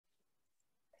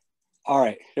All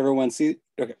right, everyone see,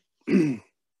 okay.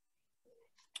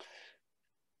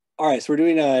 All right, so we're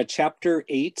doing chapter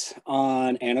 8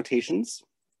 on annotations.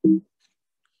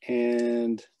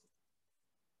 And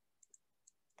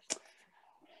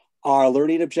our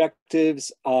learning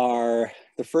objectives are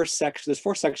the first section, there's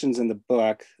 4 sections in the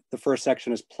book. The first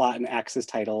section is plot and axis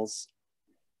titles,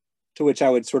 to which I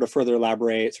would sort of further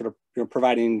elaborate, sort of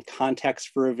providing context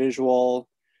for a visual,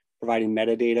 providing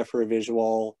metadata for a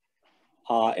visual,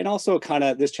 and also kind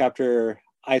of this chapter,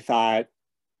 I thought,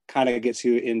 kind of gets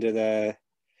you into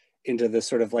the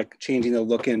sort of like changing the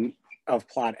look of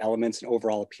plot elements and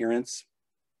overall appearance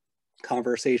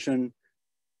conversation.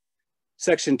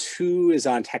 Section 2 is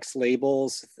on text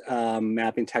labels,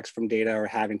 mapping text from data or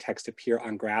having text appear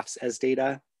on graphs as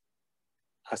data.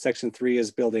 Section 3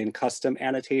 is building custom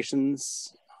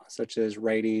annotations, such as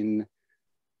writing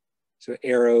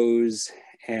arrows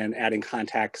and adding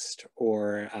context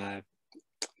or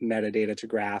metadata to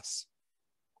graphs.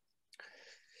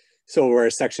 So where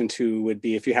section 2 would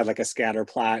be if you had like a scatter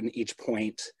plot and each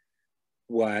point,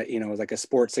 like a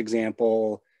sports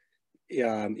example,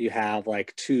 you have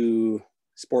like 2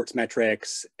 sports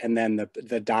metrics, and then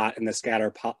the dot in the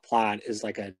scatter plot is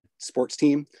like a sports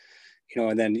team,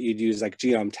 and then you'd use like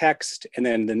geom text, and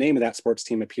then the name of that sports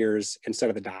team appears instead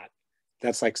of the dot.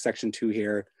 That's like section 2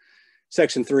 here.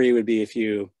 Section 3 would be if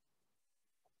you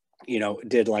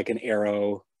did like an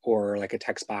arrow or like a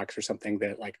text box or something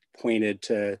that like pointed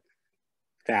to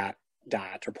that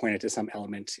dot or pointed to some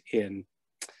element in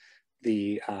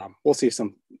the, we'll see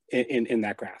some in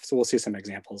that graph. So we'll see some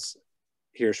examples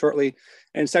here shortly.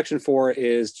 And section 4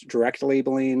 is direct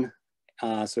labeling.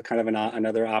 So kind of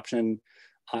another option.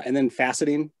 And then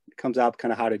faceting comes up,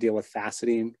 kind of how to deal with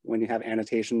faceting when you have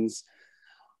annotations.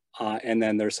 And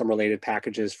then there's some related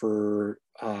packages for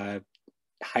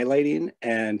highlighting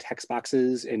and text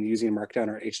boxes and using Markdown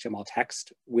or HTML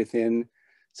text within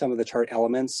some of the chart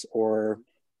elements or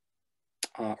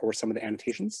some of the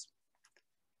annotations.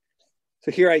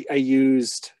 So here I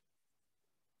used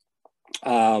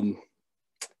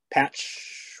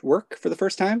patchwork for the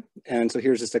first time. And so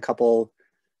here's just a couple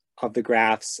of the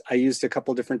graphs. I used a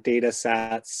couple different data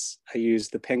sets. I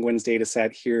used the Penguins data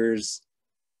set.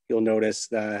 You'll notice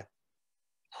the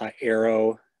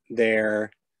arrow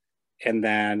there. And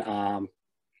then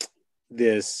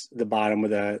the bottom of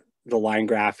the line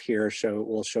graph here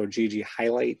will show GG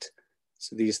highlight.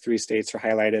 So these 3 states are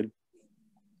highlighted.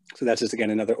 So that's just,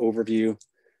 again, another overview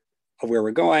of where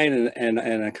we're going and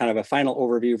a kind of a final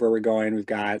overview of where we're going. We've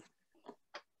got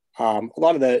a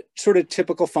lot of the sort of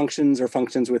typical functions or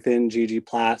functions within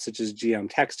ggplot, such as geom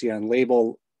text, geom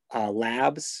label,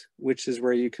 labs, which is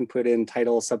where you can put in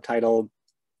title, subtitle,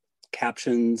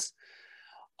 captions.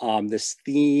 This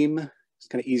theme is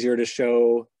kind of easier to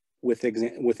show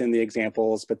within the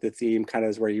examples, but the theme kind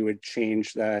of is where you would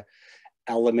change the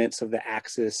elements of the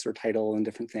axis or title and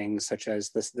different things, such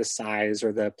as the size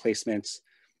or the placements,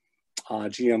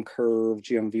 geom curve,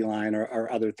 geom v-line,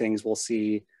 or other things we'll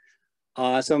see.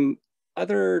 Some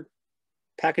other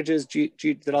packages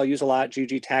that I'll use a lot: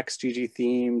 GG text, GG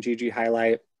theme, GG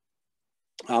highlight.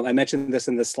 I mentioned this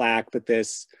in the Slack, but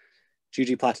this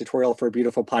ggplot tutorial for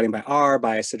Beautiful Plotting by R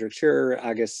by Cedric Shearer,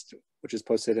 which is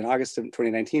posted in August of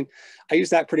 2019. I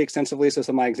use that pretty extensively, so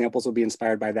some of my examples will be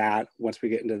inspired by that once we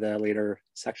get into the later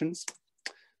sections.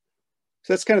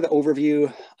 So that's kind of the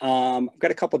overview. I've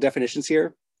got a couple definitions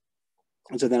here.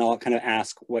 And so then I'll kind of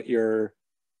ask what your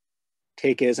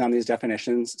take is on these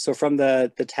definitions. So from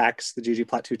the text, the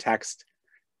ggplot2 text,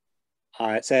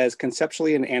 it says,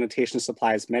 conceptually, an annotation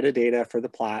supplies metadata for the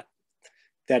plot.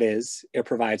 That is, it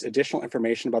provides additional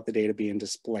information about the data being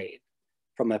displayed.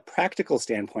 From a practical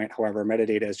standpoint, however,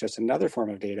 metadata is just another form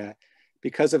of data.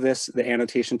 Because of this, the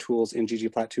annotation tools in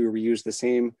ggplot2 reuse the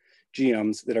same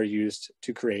geoms that are used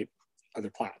to create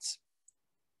other plots.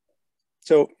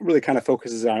 So really kind of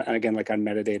focuses on, again, like on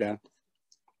metadata.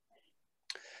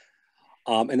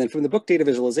 And then from the book data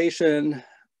visualization,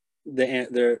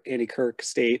 Andy Kirk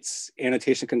states,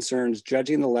 annotation concerns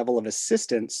judging the level of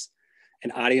assistance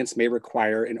an audience may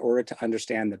require in order to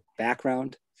understand the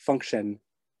background, function,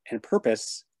 and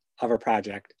purpose of a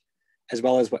project, as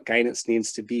well as what guidance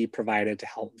needs to be provided to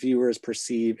help viewers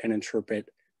perceive and interpret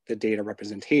the data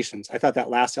representations. I thought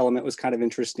that last element was kind of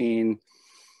interesting,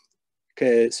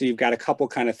 because so you've got a couple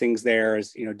kind of things there.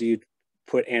 Is, do you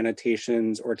put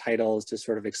annotations or titles to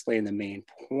sort of explain the main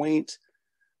point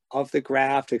of the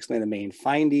graph, to explain the main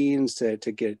findings, to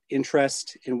get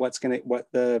interest in what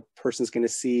the person's gonna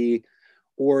see?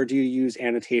 Or do you use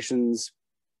annotations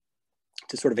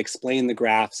to sort of explain the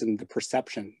graphs and the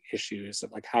perception issues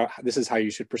of like how this is how you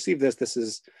should perceive this. This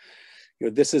is,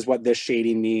 this is what this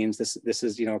shading means. This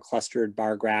is, a clustered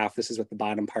bar graph. This is what the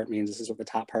bottom part means. This is what the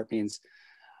top part means.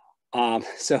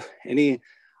 So any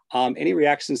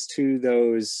reactions to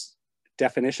those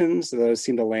definitions? Do those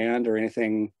seem to land, or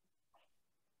anything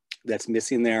that's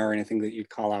missing there, or anything that you'd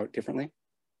call out differently?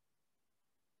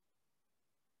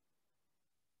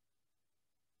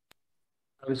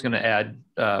 I was going to add,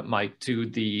 Mike, to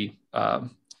the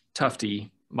Tufte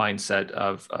mindset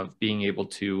of being able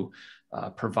to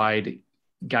provide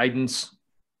guidance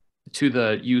to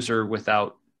the user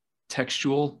without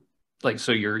textual, like,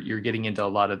 so you're getting into a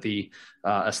lot of the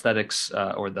aesthetics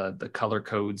or the color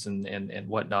codes and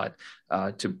whatnot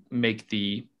to make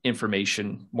the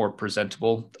information more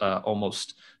presentable,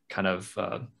 almost kind of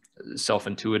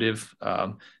self-intuitive.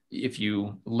 If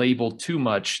you label too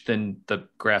much, then the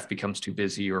graph becomes too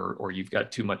busy, or you've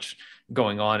got too much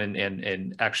going on,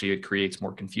 and actually it creates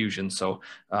more confusion. So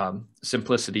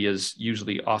simplicity is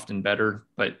usually often better,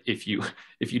 but if you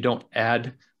don't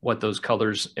add what those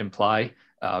colors imply,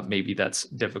 maybe that's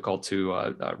difficult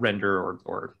to render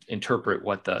or interpret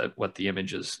what the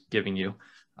image is giving you.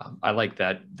 I like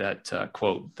that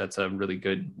quote. That's a really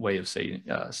good way of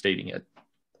stating it.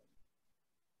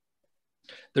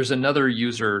 There's another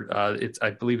user, I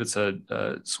believe it's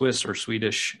a Swiss or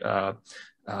Swedish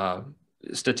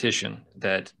statistician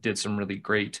that did some really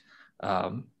great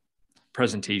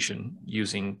presentation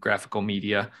using graphical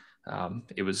media.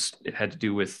 It had to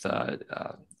do with, I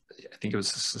think it was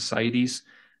societies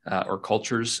or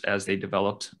cultures as they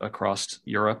developed across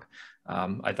Europe.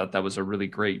 I thought that was a really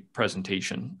great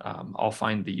presentation. I'll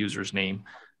find the user's name.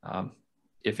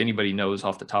 If anybody knows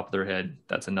off the top of their head,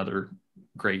 that's another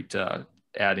great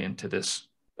add into this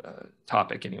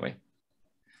topic anyway.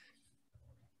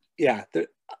 Yeah,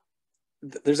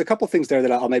 there's a couple things there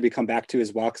that I'll maybe come back to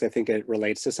as well, because I think it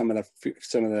relates to some of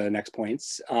the next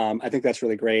points. I think that's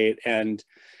really great. And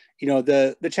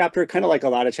the chapter, kind of like a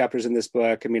lot of chapters in this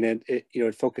book, I mean,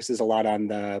 it focuses a lot on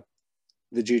the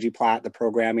ggplot, the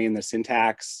programming, the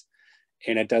syntax,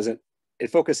 and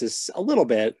it focuses a little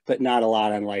bit, but not a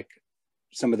lot on like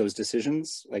some of those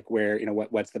decisions, like where,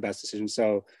 what's the best decision.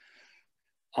 So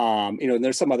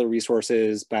there's some other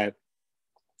resources, but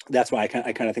that's why I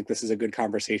kind of think this is a good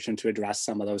conversation to address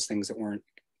some of those things that weren't,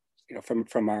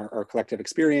 from our collective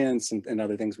experience and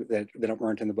other things that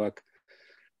weren't in the book,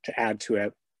 to add to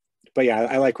it. But yeah,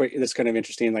 I like what that's kind of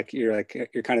interesting. You're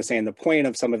kind of saying the point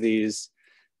of some of these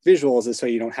visuals is so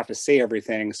you don't have to say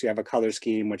everything. So you have a color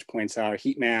scheme which points out a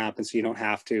heat map, and so you don't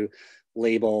have to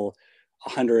label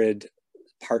 100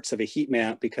 parts of a heat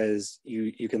map, because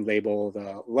you can label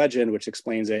the legend which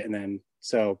explains it. And then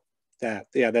so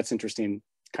that's interesting,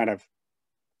 kind of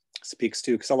speaks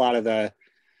to, because a lot of the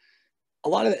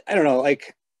I don't know,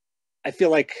 like I feel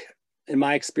like in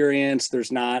my experience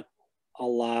there's not a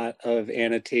lot of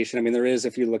annotation. I mean, there is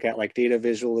if you look at like data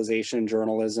visualization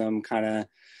journalism, kind of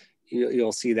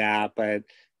you'll see that, but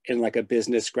in like a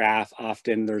business graph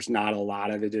often there's not a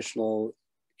lot of additional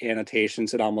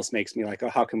annotations. It almost makes me like, oh,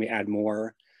 how can we add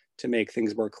more to make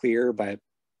things more clear? But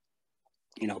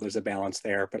there's a balance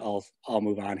there, but I'll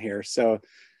move on here. So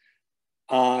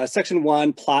section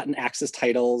 1, plot and axis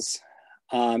titles.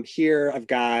 Here I've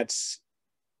got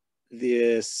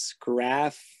this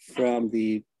graph from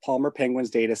the Palmer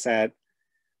Penguins data set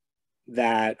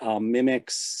that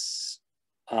mimics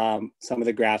some of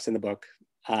the graphs in the book.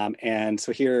 And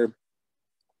so here,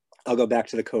 I'll go back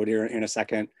to the code here in a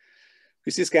second.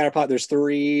 We see a scatter plot. There's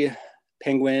 3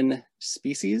 penguin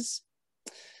species,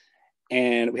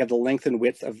 and we have the length and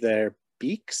width of their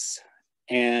beaks,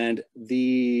 and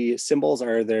the symbols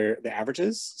are the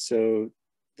averages. So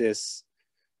this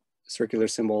circular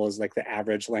symbol is like the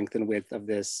average length and width of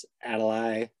this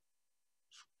Hadley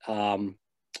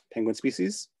penguin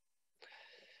species.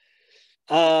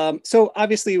 So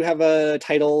obviously you have a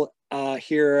title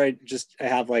here. I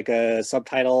have like a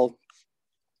subtitle.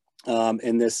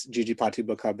 In this ggplot2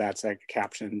 book club, that's like a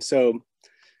caption. So,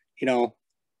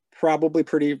 probably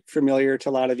pretty familiar to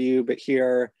a lot of you, but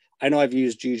here, I know I've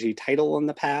used GG title in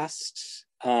the past,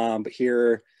 but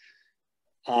here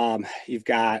you've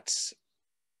got,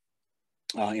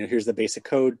 here's the basic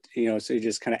code, so you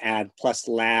just kind of add plus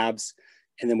labs,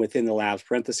 and then within the labs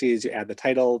parentheses, you add the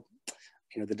title,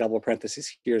 the double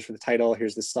parentheses here's for the title,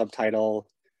 here's the subtitle,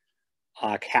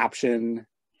 caption.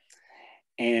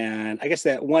 And I guess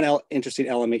that one interesting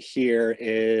element here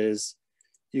is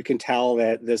you can tell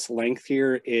that this length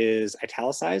here is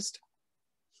italicized,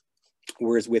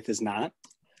 whereas width is not.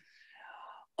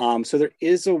 So there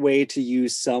is a way to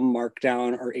use some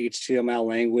markdown or HTML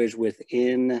language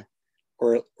within,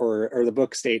 or the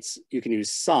book states you can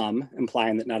use some,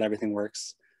 implying that not everything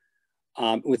works.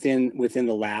 within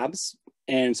the labs.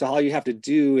 And so all you have to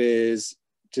do is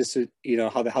just,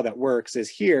 how that works is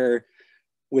here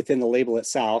within the label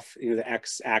itself, the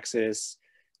x-axis,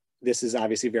 this is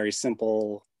obviously very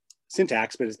simple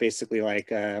syntax, but it's basically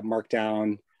like a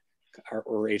markdown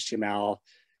or HTML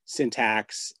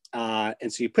syntax.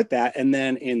 And so you put that, and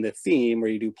then in the theme where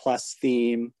you do plus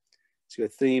theme, so a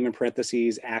theme in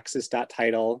parentheses,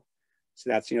 axis.title. So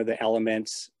that's, the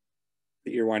elements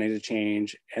that you're wanting to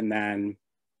change, and then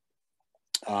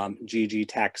GG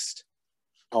text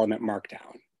element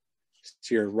markdown.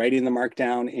 So you're writing the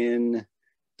markdown in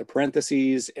the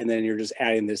parentheses, and then you're just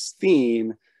adding this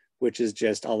theme, which is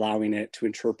just allowing it to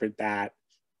interpret that,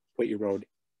 what you wrote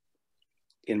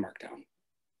in markdown.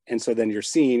 And so then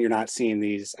you're not seeing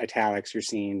these italics, you're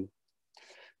seeing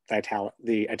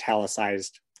the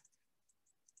italicized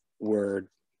word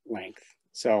length.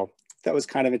 So that was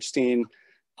kind of interesting.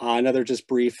 Another just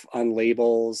brief on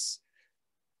labels.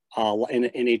 In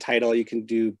a title, you can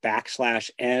do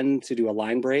 \n to do a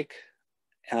line break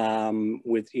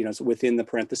with, so within the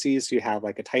parentheses. So you have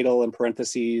like a title in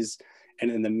parentheses, and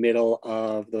in the middle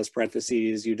of those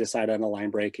parentheses, you decide on a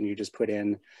line break and you just put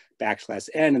in \n,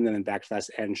 and then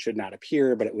 \n should not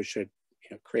appear, but it should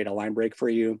create a line break for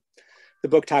you. The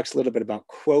book talks a little bit about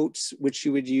quotes, which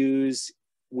you would use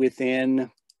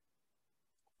within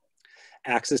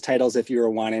axis titles if you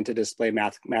were wanting to display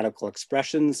mathematical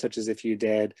expressions, such as if you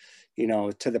did,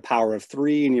 to the power of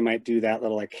 3, and you might do that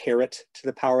little like caret to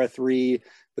the power of 3,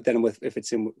 but then if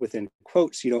it's within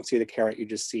quotes, you don't see the caret, you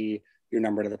just see your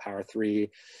number to the power of 3.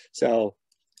 So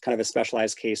kind of a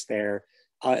specialized case there.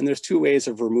 And there's two ways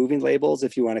of removing labels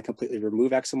if you want to completely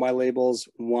remove X and Y labels.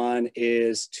 One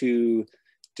is to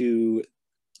do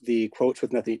the quotes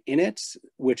with nothing in it,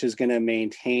 which is going to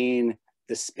maintain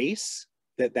the space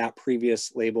that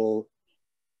previous label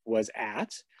was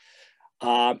at,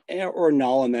 or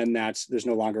null, and then there's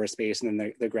no longer a space, and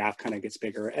then the graph kind of gets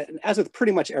bigger. And as with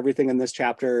pretty much everything in this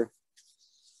chapter,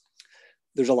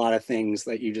 there's a lot of things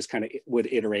that you just kind of would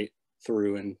iterate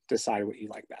through and decide what you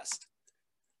like best.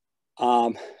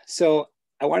 So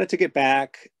I wanted to get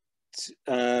back,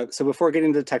 so before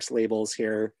getting to text labels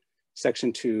here,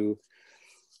 section 2,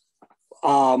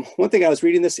 one thing I was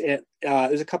reading this,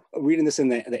 reading this in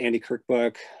the Andy Kirk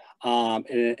book, and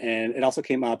it also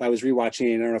came up, I was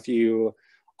rewatching, I don't know if you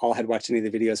all had watched any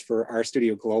of the videos for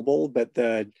RStudio Global, but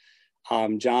the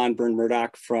John Byrne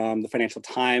Murdoch from the Financial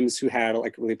Times, who had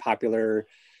like really popular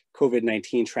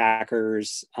COVID-19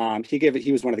 trackers,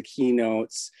 he was one of the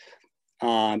keynotes,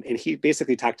 and he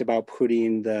basically talked about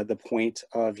putting the point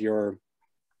of your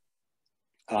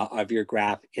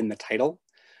graph in the title,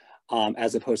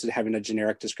 as opposed to having a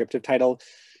generic descriptive title.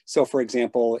 So for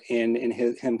example, in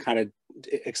him kind of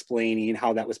explaining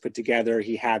how that was put together,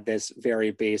 he had this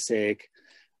very basic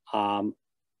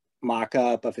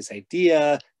mock-up of his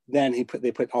idea. Then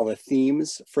they put all the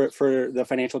themes for the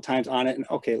Financial Times on it, and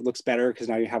okay, it looks better because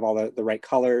now you have all the right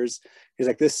colors. He's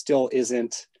like, this still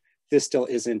isn't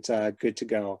good to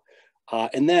go.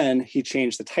 And then he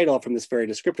changed the title from this very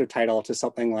descriptive title to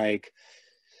something like,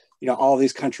 all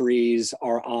these countries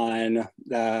are on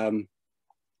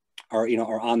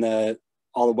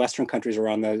all the Western countries are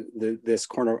on this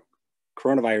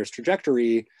coronavirus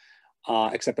trajectory,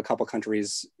 except a couple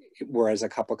countries, whereas a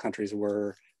couple countries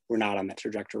were not on that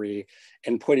trajectory,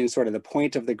 and putting sort of the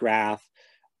point of the graph,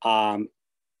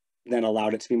 then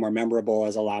allowed it to be more memorable,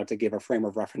 as allowed to give a frame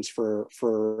of reference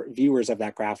for viewers of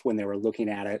that graph when they were looking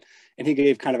at it. And he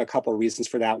gave kind of a couple of reasons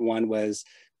for that. One was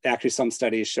actually some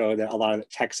studies show that a lot of the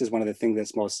text is one of the things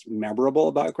that's most memorable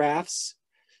about graphs.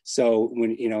 So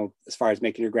when, as far as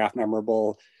making your graph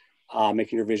memorable,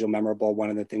 making your visual memorable, one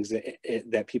of the things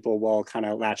that people will kind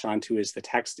of latch onto is the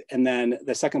text. And then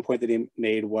the second point that he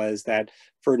made was that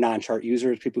for non-chart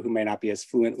users, people who may not be as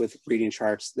fluent with reading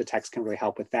charts, the text can really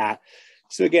help with that.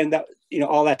 So again, that,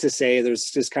 all that to say,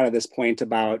 there's just kind of this point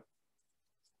about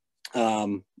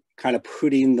kind of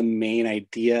putting the main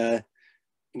idea,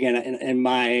 again, in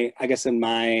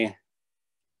my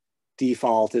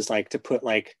default is like to put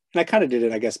like, and I kind of did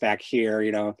it, I guess, back here,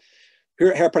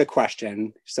 here I put a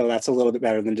question. So that's a little bit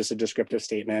better than just a descriptive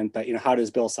statement, but how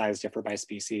does bill size differ by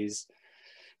species?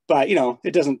 But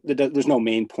there's no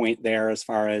main point there as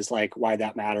far as like why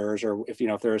that matters, or if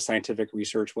there is scientific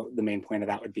research, what the main point of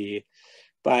that would be.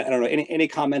 But I don't know, any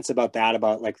comments about that,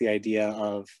 about like the idea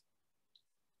of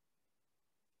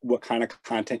what kind of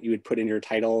content you would put in your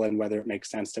title and whether it makes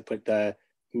sense to put the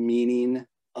meaning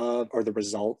of or the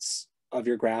results of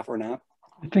your graph or not?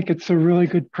 I think it's a really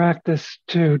good practice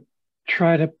to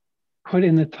try to put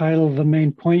in the title the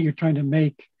main point you're trying to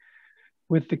make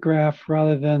with the graph,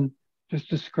 rather than just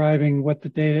describing what the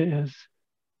data is.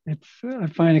 I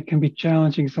find it can be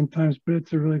challenging sometimes, but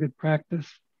it's a really good practice.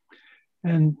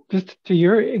 And just to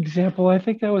your example, I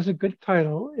think that was a good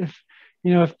title. If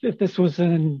this was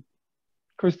of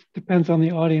course, it depends on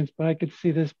the audience, but I could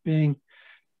see this being,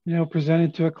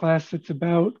 presented to a class that's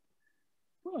about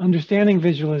understanding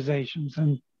visualizations.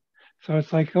 And so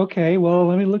it's like, okay, well,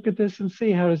 let me look at this and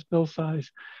see how does bill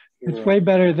size. It's way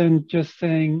better than just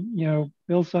saying,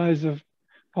 bill size of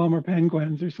Palmer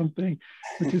penguins or something,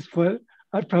 which is what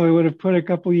I probably would have put a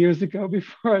couple years ago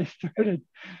before I started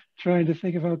trying to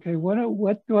think of, okay, what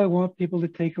do I want people to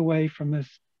take away from this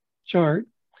chart?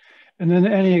 And then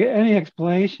any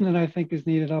explanation that I think is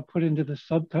needed, I'll put into the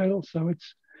subtitle. So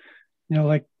it's,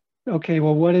 like, okay,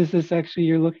 well, what is this actually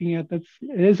you're looking at? It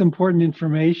is important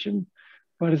information,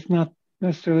 but it's not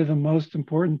necessarily the most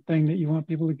important thing that you want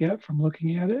people to get from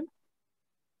looking at it.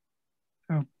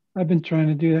 So I've been trying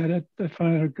to do that. I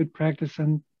find it a good practice,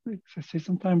 and I say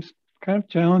sometimes kind of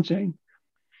challenging.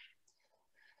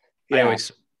 Yeah.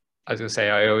 I was going to say,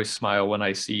 I always smile when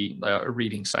I see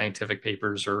reading scientific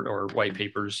papers or white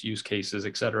papers, use cases,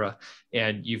 et cetera.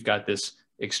 And you've got this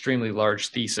extremely large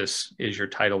thesis is your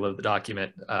title of the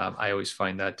document. I always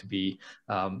find that to be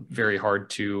very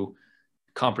hard to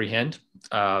comprehend.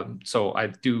 So I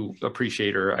do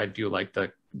appreciate, or I do like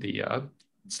the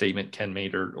statement Ken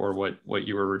made, or what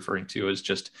you were referring to as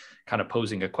just kind of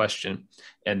posing a question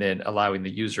and then allowing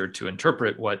the user to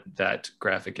interpret what that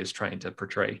graphic is trying to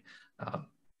portray.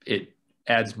 It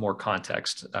adds more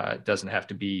context. It doesn't have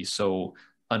to be so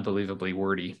unbelievably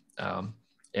wordy.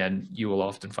 And you will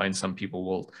often find some people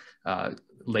will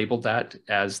label that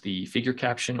as the figure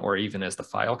caption or even as the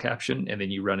file caption. And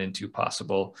then you run into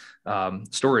possible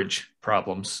storage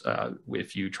problems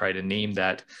if you try to name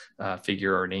that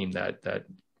figure or name that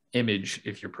image.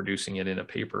 If you're producing it in a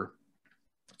paper,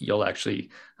 you'll actually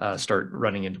start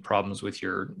running into problems with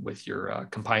your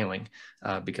compiling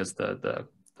because the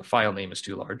file name is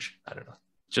too large. I don't know.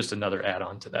 Just another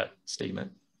add-on to that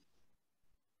statement.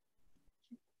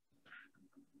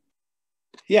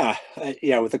 Yeah,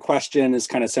 with the question is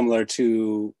kind of similar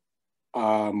to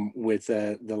with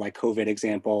the like COVID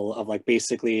example of like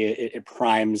basically it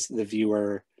primes the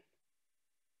viewer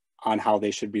on how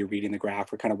they should be reading the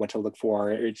graph or kind of what to look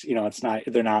for. It's, it's not,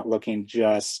 they're not looking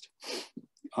just,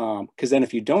 because then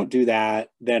if you don't do that,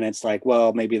 then it's like,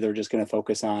 well, maybe they're just going to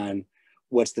focus on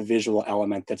what's the visual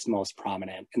element that's most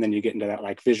prominent. And then you get into that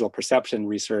like visual perception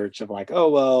research of like, oh,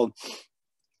 well,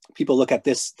 people look at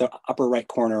this, the upper right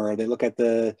corner, or they look at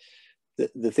the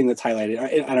thing that's highlighted.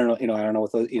 I don't know, I don't know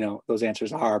what those, those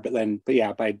answers are, but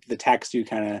yeah, by the text, you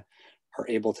kind of are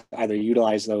able to either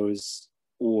utilize those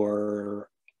or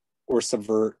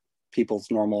subvert people's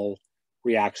normal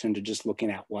reaction to just looking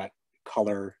at what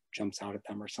color jumps out at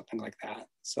them or something like that.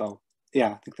 So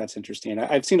yeah, I think that's interesting.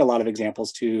 I've seen a lot of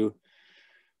examples too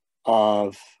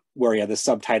of where the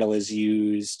subtitle is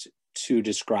used to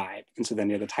describe. And so then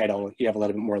the title, you have a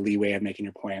little bit more leeway of making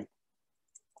your point.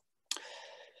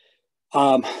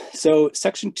 So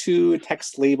section 2,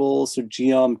 text labels. So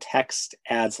geom text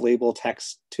adds label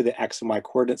text to the X and Y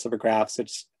coordinates of a graph,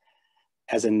 such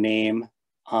as a name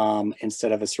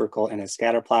instead of a circle and a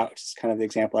scatter plot, which is kind of the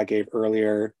example I gave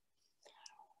earlier.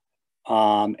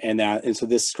 And so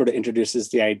this sort of introduces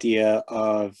the idea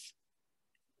of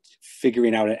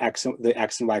figuring out the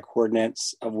X and Y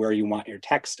coordinates of where you want your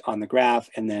text on the graph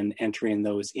and then entering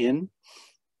those in.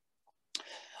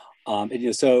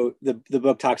 So the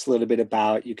book talks a little bit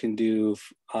about, you can do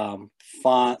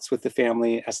fonts with the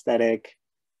family aesthetic.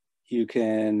 You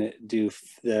can do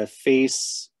the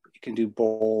face, you can do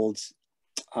bold,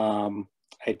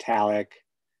 italic,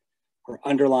 or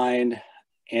underlined.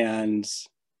 And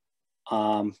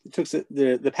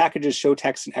the packages show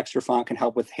text and extra font can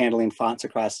help with handling fonts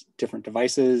across different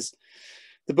devices.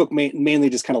 The book mainly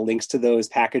just kind of links to those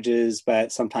packages,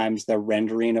 but sometimes the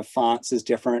rendering of fonts is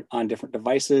different on different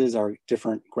devices or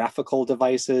different graphical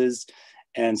devices.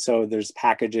 And so there's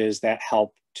packages that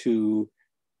help to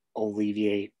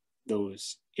alleviate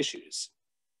those issues.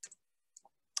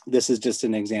 This is just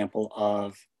an example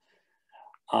of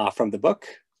from the book,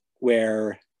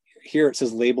 where here it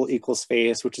says label equals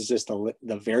face, which is just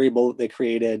the variable that they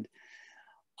created.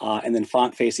 And then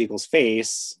font face equals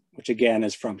face, which again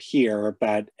is from here,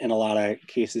 but in a lot of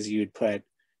cases you'd put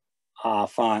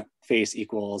font face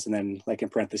equals, and then like in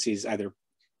parentheses, either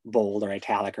bold or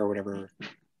italic or whatever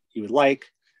you would like.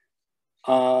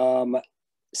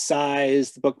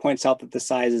 Size, the book points out that the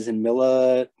size is in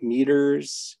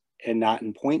millimeters and not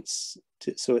in points,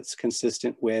 so it's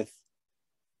consistent with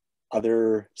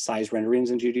other size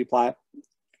renderings in ggplot.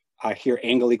 Here,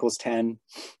 angle equals 10.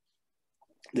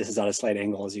 This is at a slight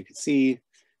angle, as you can see.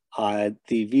 The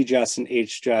V-just and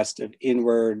H-just of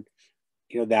inward,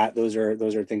 those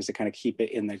are things that kind of keep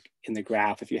it in the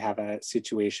graph if you have a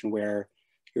situation where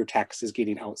your text is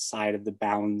getting outside of the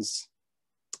bounds.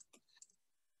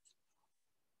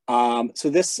 So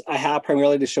this I have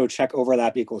primarily to show check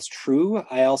overlap equals true.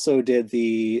 I also did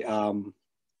the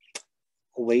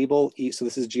label, so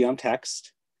this is geom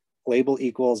text, label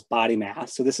equals body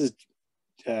mass. So this is,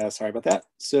 sorry about that.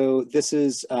 So this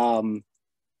is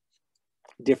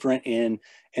different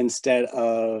instead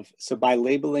of, so by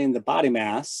labeling the body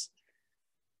mass,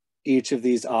 each of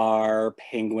these are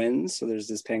penguins. So there's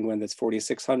this penguin that's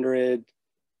 4,600,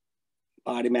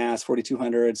 body mass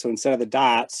 4,200. So instead of the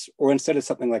dots, or instead of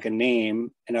something like a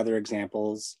name in other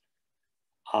examples,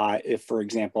 if for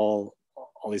example,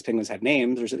 all these penguins had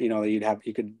names, or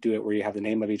you could do it where you have the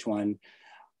name of each one.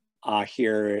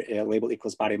 Here, label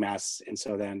equals body mass. And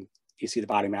so then you see the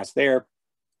body mass there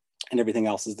and everything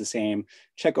else is the same.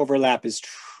 Check overlap is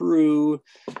true.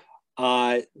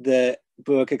 The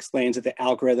book explains that the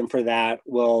algorithm for that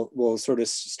will sort of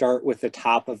start with the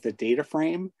top of the data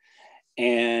frame,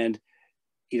 and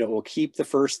we'll keep the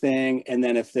first thing, and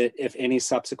then if any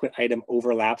subsequent item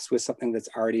overlaps with something that's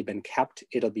already been kept,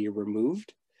 it'll be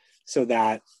removed. So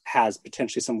that has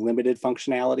potentially some limited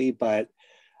functionality, but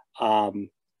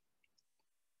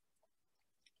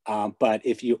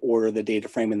if you order the data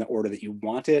frame in the order that you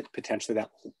want it, potentially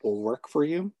that will work for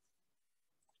you.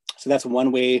 So that's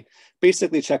one way.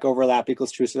 Basically, check overlap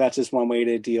equals true. So that's just one way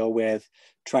to deal with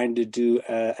trying to do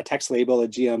a text label, a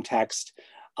geom text,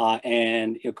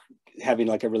 and having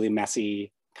like a really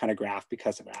messy kind of graph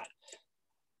because of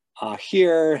that.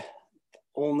 Here,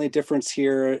 only difference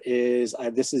here is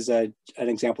this is an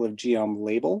example of geom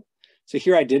label. So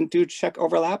here I didn't do check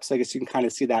overlap. So I guess you can kind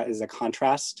of see that as a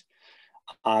contrast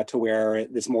to where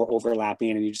there's more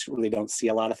overlapping and you just really don't see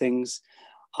a lot of things.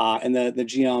 And the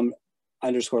geom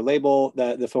underscore label,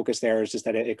 the focus there is just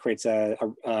that it creates a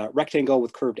rectangle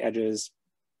with curved edges.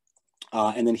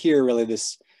 And then here really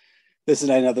this is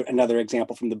another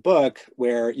example from the book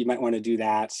where you might want to do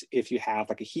that if you have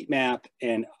like a heat map,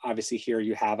 and obviously here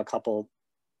you have a couple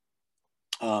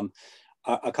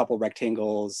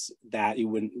rectangles that you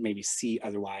wouldn't maybe see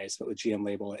otherwise, but with geom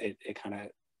label it kind of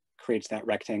creates that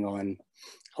rectangle and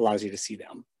allows you to see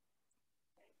them.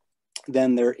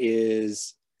 Then there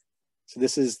is, so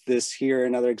this here,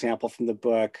 another example from the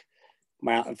book,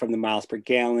 from the miles per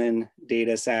gallon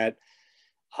data set.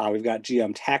 We've got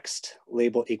geom text,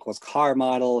 label equals car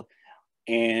model,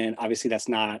 and obviously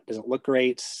doesn't look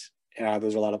great.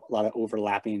 There's a lot of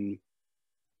overlapping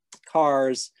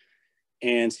cars,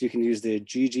 and so you can use the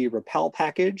ggplot2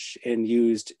 package and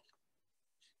used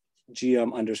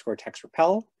geom underscore text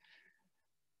repel.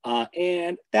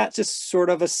 And that's just sort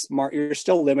of a smart, you're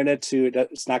still limited to,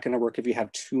 it's not going to work if you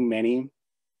have too many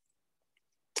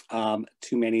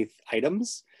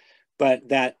items, but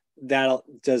that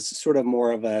does sort of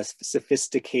more of a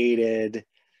sophisticated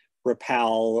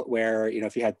repel where,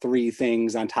 if you had three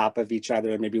things on top of each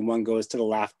other, maybe one goes to the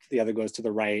left, the other goes to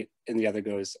the right, and the other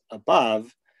goes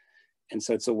above. And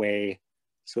so it's a way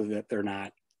so that they're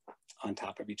not on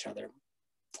top of each other.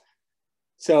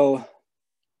 So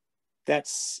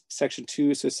that's section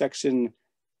 2. So section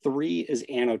 3 is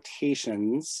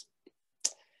annotations.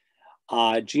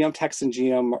 Geom text and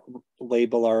geom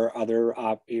label are other,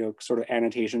 sort of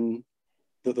annotation,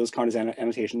 those count as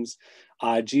annotations.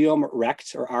 Geom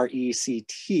rect or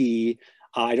R-E-C-T,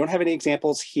 I don't have any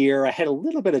examples here. I had a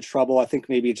little bit of trouble. I think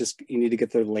maybe just you need to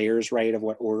get the layers right of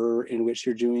what order in which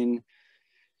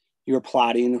you're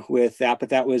plotting with that, but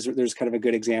there's kind of a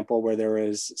good example where there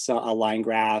is a line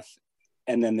graph,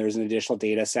 and then there's an additional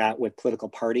data set with political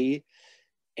party,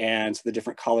 and so the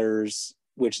different colors,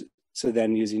 so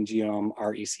then using geom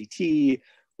RECT,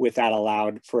 with that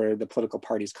allowed for the political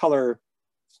party's color,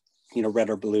 red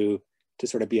or blue, to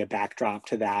sort of be a backdrop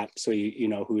to that, so you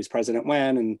know who is president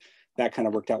when, and that kind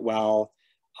of worked out well.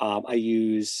 I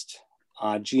used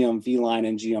geom V line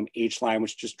and geom H line,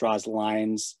 which just draws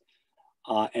lines.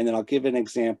 And then I'll give an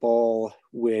example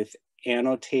with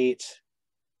annotate,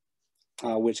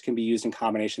 which can be used in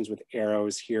combinations with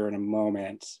arrows here in a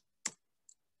moment.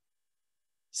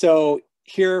 So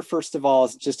here, first of all,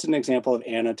 is just an example of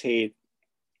annotate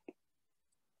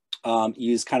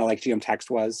used kind of like geom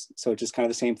text was. So just kind of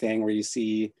the same thing where you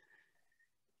see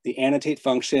the annotate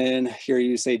function. Here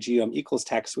you say geom equals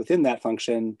text within that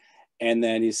function. And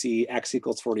then you see x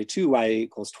equals 42, y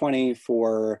equals 20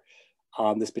 for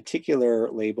this particular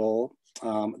label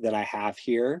that I have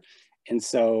here. And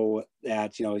so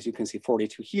that, as you can see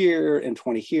 42 here and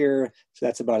 20 here. So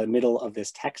that's about the middle of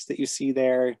this text that you see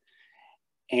there.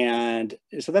 And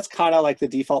so that's kind of like the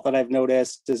default that I've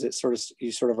noticed, is it sort of,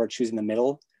 you sort of are choosing the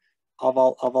middle of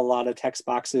a lot of text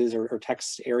boxes or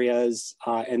text areas.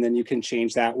 And then you can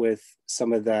change that with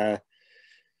some of the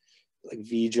like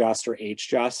VJust or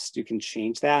HJust, you can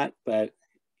change that, but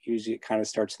usually it kind of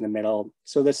starts in the middle.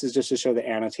 So this is just to show that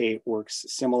annotate works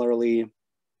similarly.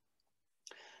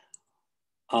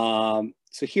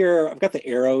 So here I've got the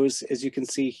arrows, as you can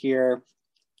see here.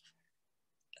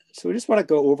 So we just want to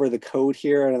go over the code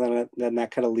here, and then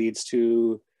that kind of leads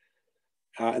to,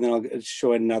 and then I'll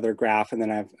show another graph, and then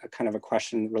I have kind of a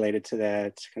question related to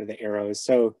the kind of the arrows.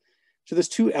 So there's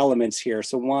two elements here.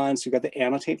 So one, so you've got the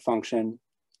annotate function.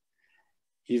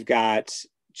 You've got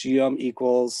geom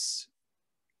equals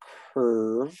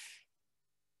curve,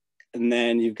 and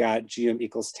then you've got geom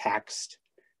equals text,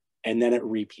 and then it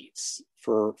repeats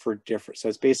for different. So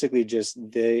it's basically just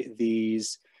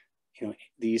these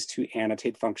two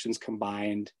annotate functions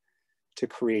combined to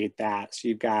create that. So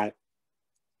you've got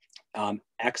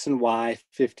X and Y,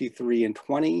 53 and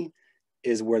 20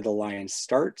 is where the line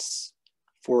starts,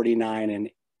 49 and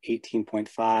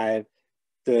 18.5,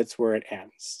 that's where it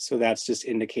ends. So that's just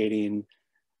indicating,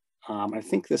 I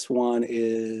think this one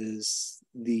is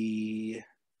the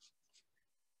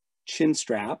chin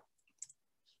strap.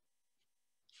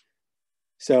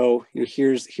 So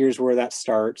here's where that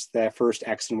starts, the first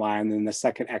X and Y, and then the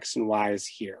second X and Y is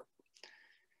here.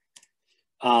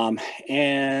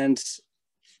 And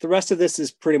the rest of this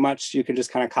is pretty much, you can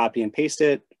just kind of copy and paste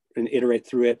it and iterate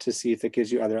through it to see if it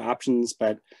gives you other options.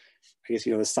 But I guess,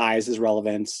 the size is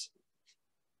relevant.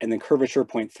 And then curvature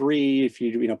 0.3, if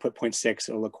you put 0.6,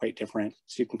 it'll look quite different.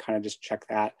 So you can kind of just check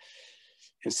that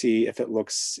and see if it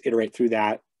looks, iterate through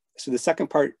that. So the second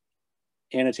part,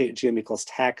 annotate geom equals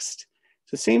text.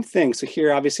 So same thing. So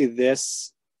here, obviously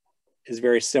this is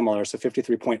very similar. So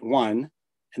 53.1 and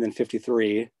then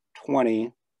 53,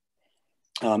 20,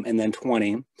 and then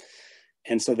 20.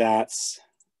 And so that's,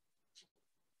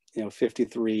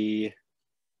 53,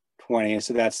 20.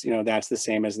 So that's, that's the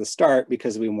same as the start,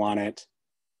 because we want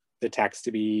the text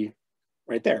to be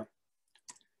right there.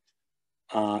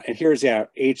 And here's,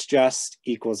 HJust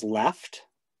equals left.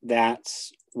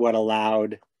 That's what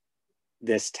allowed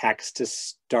this text to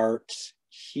start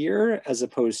here, as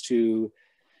opposed to,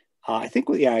 I think,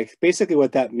 basically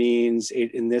what that means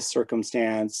in this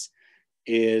circumstance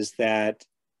is that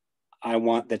I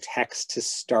want the text to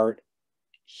start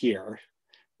here.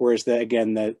 Whereas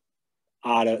the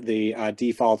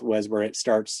default was where it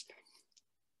starts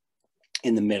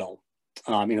in the middle.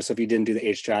 So if you didn't do the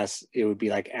HJust, it would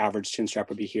be like average chin strap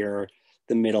would be here.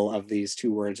 The middle of these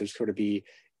two words would sort of be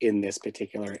in this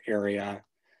particular area.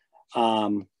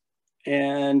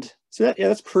 And so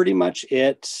that's pretty much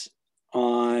it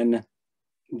on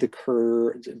the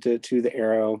curve to the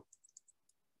arrow.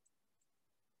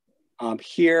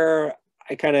 Here,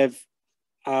 I kind of,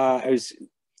 I was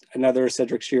another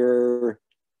Cedric Shearer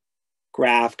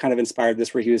graph kind of inspired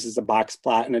this, where he uses a box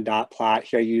plot and a dot plot.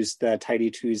 Here I used the Tidy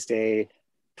Tuesday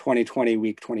 2020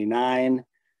 week 29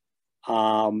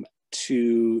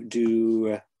 to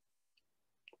do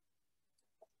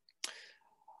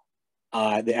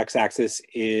the x-axis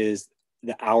is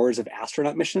the hours of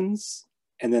astronaut missions,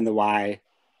 and then the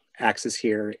y-axis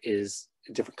here is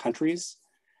different countries.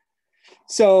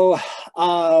 So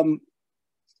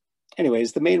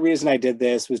anyways, the main reason I did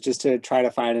this was just to try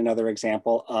to find another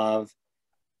example of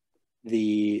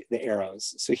the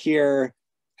arrows. So here,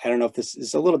 I don't know if this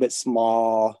is a little bit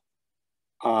small.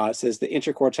 It says the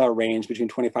interquartile range between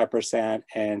 25%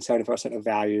 and 75% of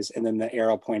values, and then the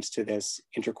arrow points to this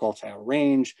interquartile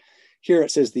range. Here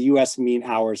it says the US mean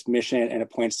hours mission, and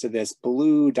it points to this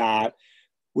blue dot,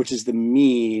 which is the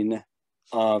mean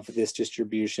of this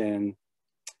distribution.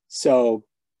 So,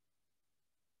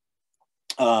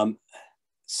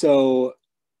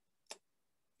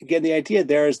 again, the idea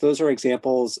there is those are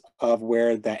examples of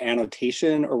where the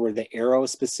annotation, or where the arrow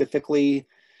specifically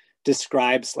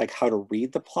describes like how to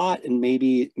read the plot. And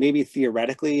maybe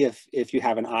theoretically, if you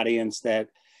have an audience that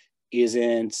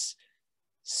isn't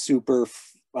super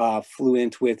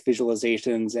fluent with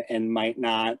visualizations and might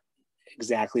not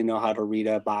exactly know how to read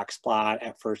a box plot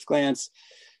at first glance,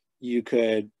 you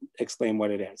could explain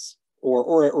what it is,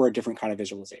 or a different kind of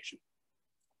visualization.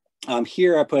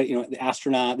 Here I put, the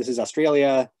astronaut, this is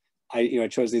Australia. I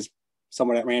chose these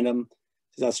somewhat at random.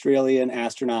 This is Australian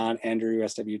astronaut Andrew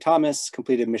S.W. Thomas,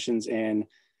 completed missions in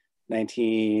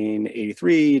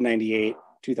 1983, 98,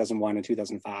 2001, and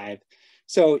 2005.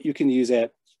 So you can use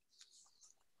it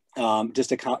just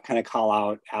to kind of call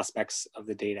out aspects of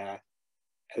the data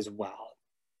as well.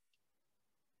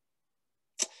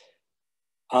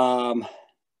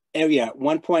 And yeah,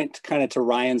 one point kind of to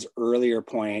Ryan's earlier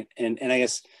point, and I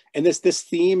guess, and this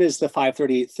theme is the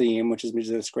 538 theme, which is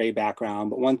this gray background.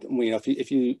 But one, you know,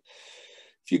 if you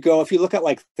look at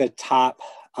like the top,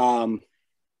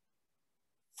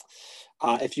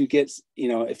 if you get, you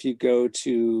know, if you go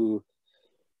to,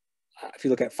 if you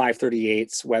look at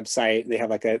 538's website, they have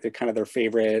like they're kind of their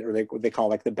favorite, or they call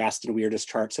like the best and weirdest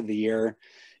charts of the year.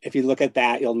 If you look at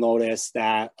that, you'll notice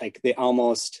that like they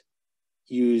almost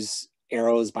use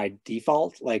arrows by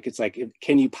default. Like it's like,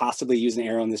 can you possibly use an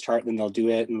arrow in this chart? Then they'll do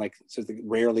it. And like, so they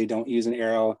rarely don't use an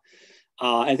arrow.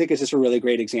 I think it's just a really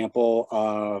great example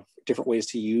of different ways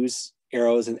to use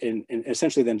arrows and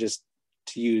essentially then just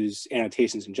to use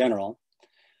annotations in general.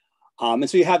 And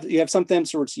so you have something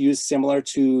sort of used similar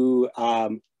to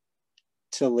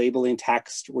labeling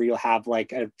text, where you'll have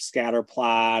like a scatter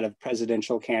plot of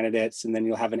presidential candidates, and then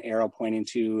you'll have an arrow pointing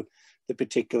to the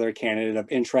particular candidate of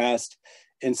interest.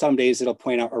 And some days it'll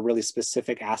point out a really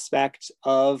specific aspect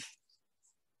of,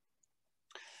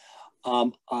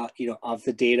 you know, of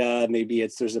the data. Maybe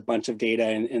there's a bunch of data,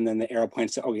 and then the arrow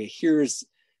points to, okay, here's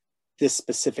this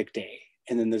specific day.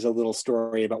 And then there's a little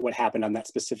story about what happened on that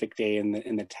specific day in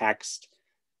the text.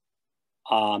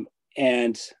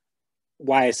 And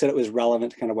why I said it was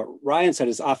relevant to kind of what Ryan said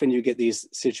is often you get these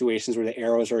situations where the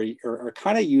arrows are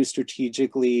kind of used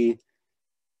strategically,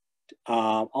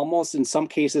 almost in some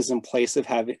cases in place of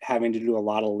having to do a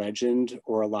lot of legend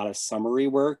or a lot of summary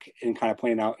work, and kind of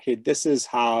pointing out, hey, this is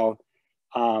how,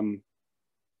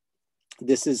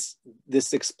 this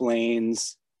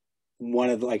explains one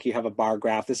of the, like you have a bar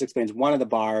graph, this explains one of the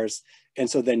bars. And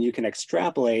so then you can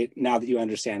extrapolate, now that you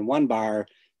understand one bar,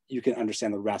 you can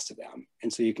understand the rest of them.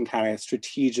 And so you can kind of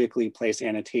strategically place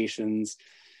annotations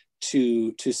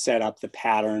to set up the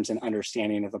patterns and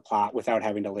understanding of the plot without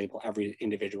having to label every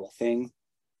individual thing.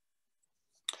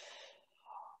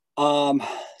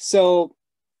 So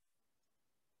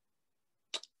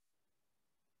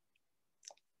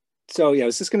yeah, I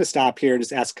was just going to stop here and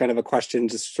just ask kind of a question,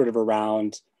 just sort of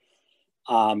around,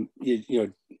 you know,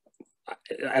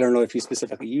 I don't know if you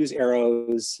specifically use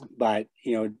arrows, but,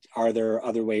 you know, are there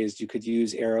other ways you could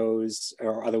use arrows,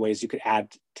 or other ways you could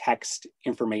add text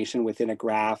information within a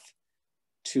graph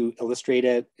to illustrate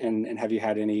it? And have you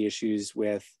had any issues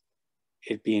with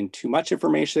it being too much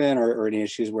information, or any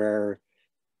issues where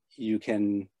you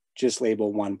can just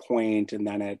label one point and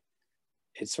then it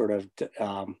sort of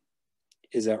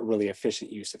is a really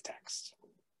efficient use of text?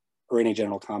 Or any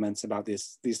general comments about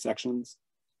these sections?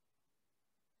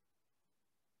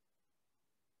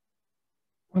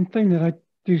 One thing that I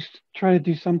try to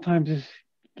do sometimes is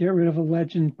get rid of a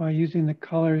legend by using the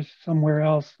colors somewhere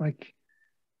else, like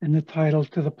in the title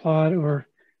to the plot or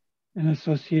an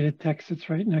associated text that's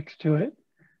right next to it.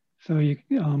 So you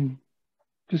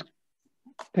just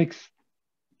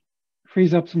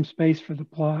frees up some space for the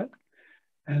plot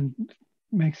and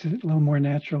makes it a little more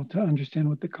natural to understand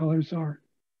what the colors are.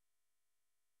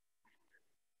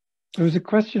 There was a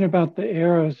question about the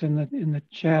arrows in the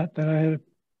chat that I had a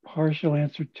partial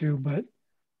answer to, but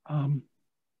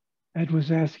Ed was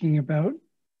asking about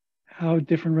how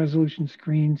different resolution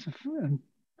screens and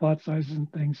plot sizes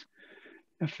and things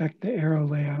affect the arrow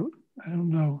layout. I don't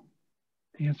know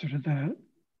the answer to that.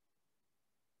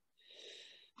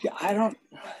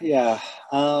 Yeah,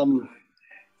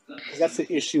 because that's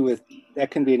the issue with,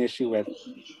 that can be an issue with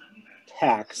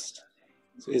text.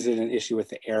 So is it an issue with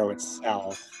the arrow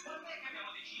itself?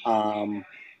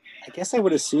 I guess I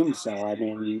would assume so. I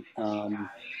mean,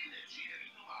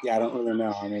 yeah, I don't really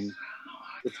know. I mean,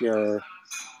 if you're,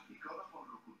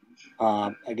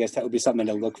 I guess that would be something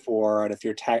to look for. And if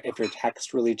your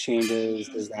text really changes,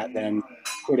 does that then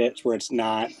put it where it's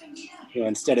not, you know,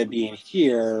 instead of being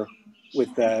here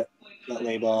with the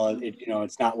label, you know,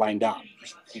 it's not lined up,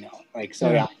 you know, like,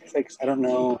 so yeah, it's like, I don't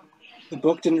know. The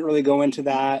book didn't really go into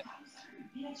that.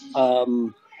 I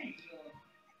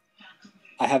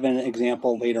have an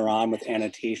example later on with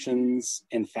annotations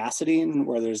and faceting,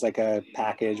 where there's like a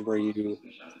package where you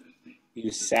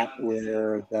set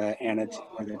where the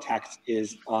text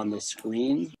is on the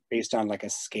screen based on like a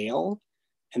scale,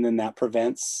 and then that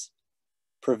prevents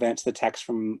the text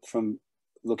from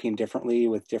looking differently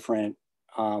with different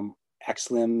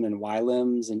X lim and Y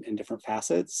limbs and different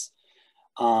facets.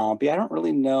 But yeah, I don't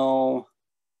really know.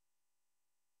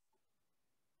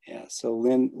 Yeah, so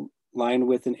line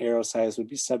width and arrow size would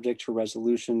be subject to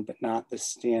resolution, but not the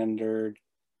standard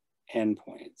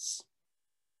endpoints.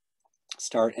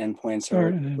 Start endpoints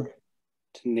are to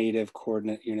native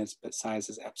coordinate units, but size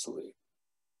is absolute.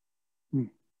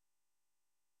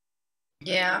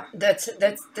 Yeah,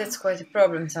 that's quite a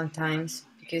problem sometimes,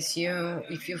 because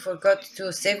if you forgot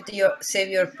to save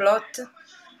your plot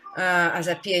as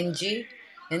a PNG,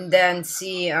 and then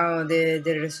see how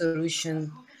the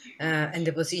resolution and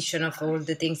the position of all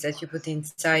the things that you put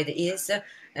inside is,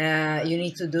 you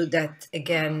need to do that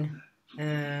again.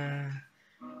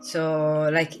 So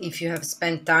like if you have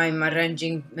spent time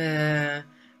arranging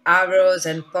arrows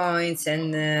and points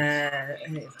and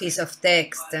piece of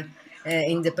text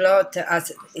in the plot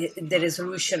as the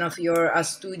resolution of your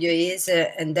studio is,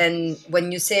 and then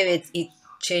when you save it, it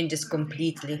changes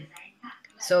completely.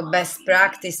 So best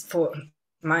practice for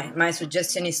my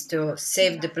suggestion is to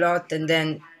save the plot and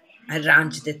then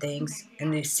arrange the things,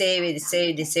 and then save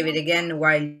it again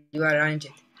while you arrange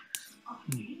it.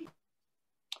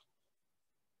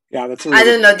 Yeah, that's. I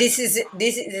don't know. This is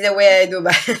the way I do,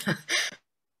 but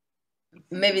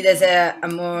maybe there's a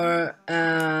more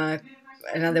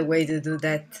another way to do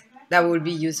that. That would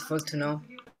be useful to know.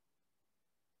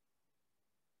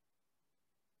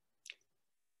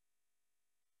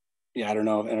 Yeah, I don't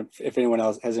know. And if anyone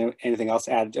else has anything else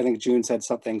to add, I think June said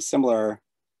something similar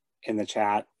in the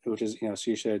chat, which is,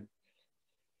 so you should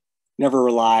never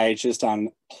rely just on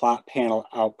plot panel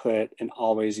output and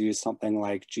always use something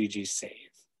like GG save.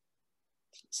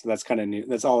 So that's kind of new.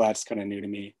 That's kind of new to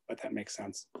me, but that makes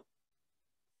sense.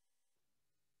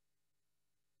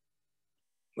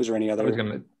 Was there any other?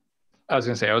 I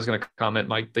was gonna comment,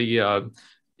 Mike.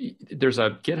 There's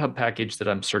a GitHub package that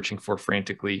I'm searching for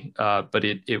frantically, but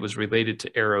it was related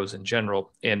to arrows in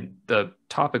general, and the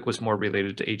topic was more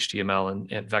related to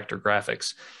HTML and vector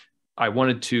graphics. I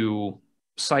wanted to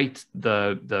cite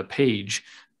the page.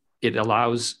 It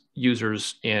allows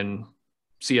users in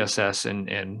CSS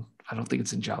and I don't think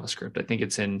it's in JavaScript. I think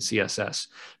it's in CSS,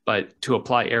 but to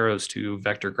apply arrows to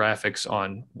vector graphics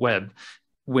on web.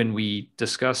 When we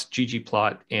discuss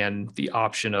ggplot and the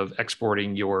option of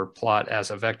exporting your plot as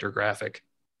a vector graphic,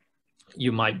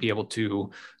 you might be able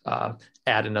to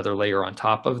add another layer on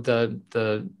top of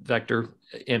the vector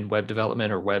in web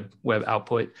development or web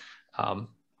output,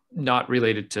 not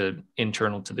related to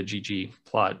internal to the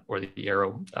ggplot or the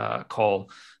arrow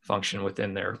call function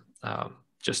within there.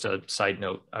 Just a side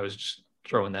note, I was just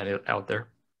throwing that out there.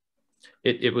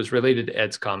 It was related to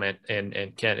Ed's comment,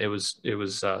 and Ken, it was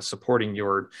supporting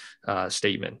your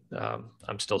statement.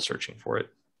 I'm still searching for it.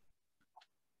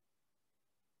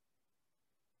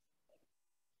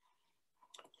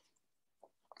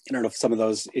 I don't know if some of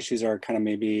those issues are kind of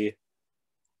maybe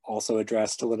also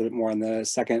addressed a little bit more in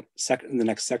the the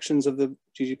next sections of the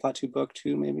ggplot2 book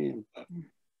too, maybe. But,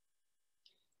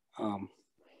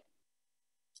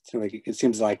 so like it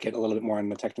seems like it a little bit more in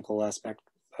the technical aspect.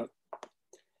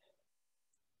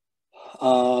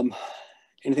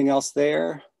 Anything else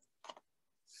there?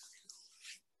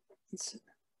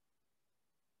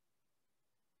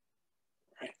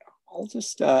 Right. I'll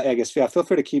just, I guess, yeah, feel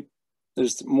free to keep,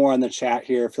 there's more in the chat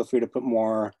here. Feel free to put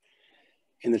more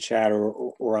in the chat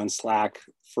or on Slack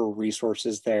for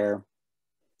resources there.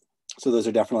 So those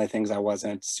are definitely things I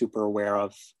wasn't super aware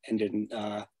of and didn't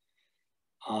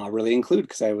really include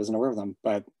because I wasn't aware of them,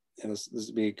 but this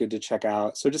would be good to check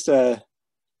out. So just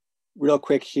real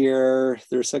quick here,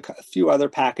 there's a few other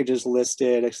packages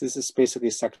listed. This is basically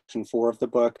section 4 of the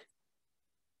book.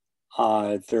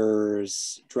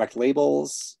 There's direct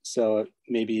labels. So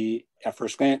maybe at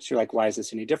first glance, you're like, why is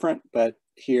this any different? But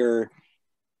here,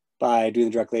 by doing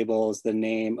the direct labels, the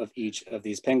name of each of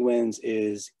these penguins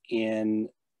is in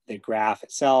the graph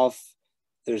itself.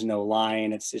 There's no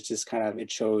line. It's just kind of, it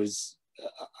shows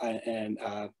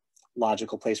a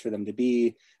logical place for them to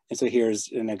be. And so here's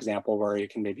an example where you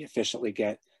can maybe efficiently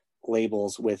get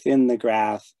labels within the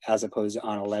graph as opposed to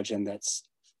on a legend that's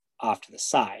off to the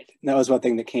side. And that was one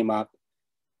thing that came up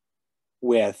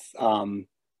with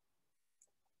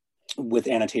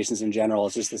annotations in general,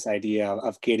 is just this idea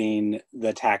of getting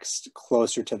the text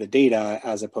closer to the data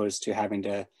as opposed to having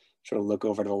to sort of look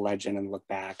over to the legend and look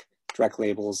back. Direct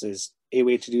labels is a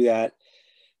way to do that.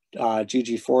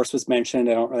 GG force was mentioned.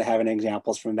 I don't really have any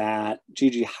examples from that.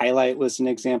 GG highlight was an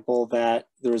example that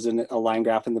there was a line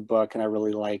graph in the book, and I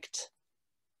really liked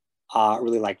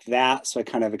that. So I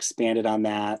kind of expanded on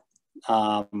that.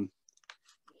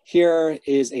 Here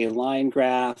is a line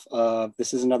graph of,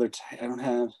 this is another, I don't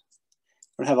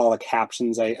have all the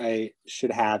captions I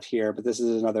should have here, but this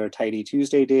is another Tidy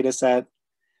Tuesday data set.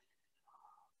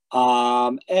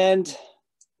 And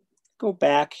go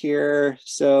back here.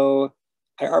 So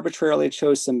I arbitrarily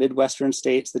chose some Midwestern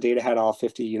states. The data had all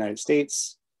 50 United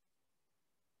States.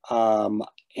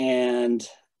 And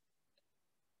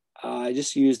I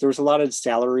just used, there was a lot of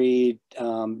salary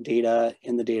data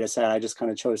in the data set. I just kind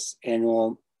of chose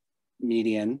annual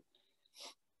median.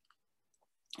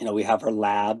 we have our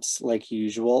labs like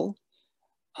usual.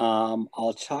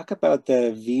 I'll talk about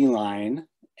the V line,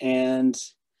 and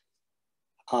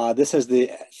this is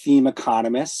the theme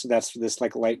economist. So that's this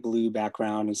like light blue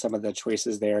background, and some of the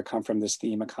choices there come from this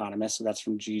theme economist. So that's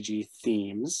from GG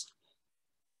Themes.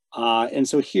 And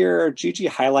so here, GG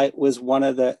Highlight was one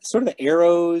of the sort of the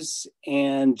arrows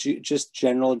and just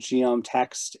general geom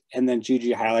text. And then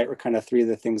GG Highlight were kind of three of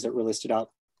the things that really stood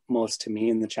out most to me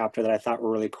in the chapter that I thought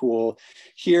were really cool.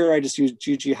 Here, I just used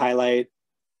GG Highlight.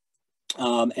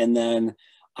 And then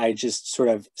I just sort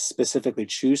of specifically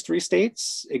choose three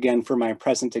states. Again, for my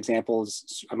present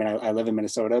examples, I mean, I live in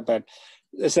Minnesota, but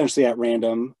essentially at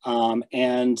random. So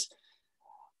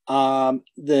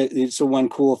one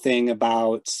cool thing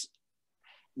about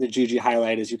the GG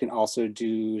Highlight is you can also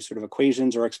do sort of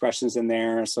equations or expressions in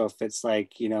there. So if it's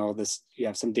like, you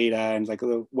have some data and like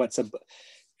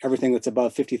everything that's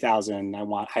above 50,000, I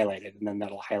want highlighted, and then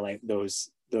that'll highlight those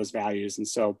values. And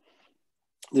so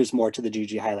there's more to the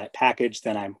GG Highlight package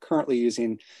than I'm currently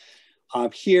using.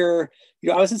 Here,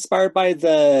 I was inspired by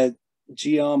the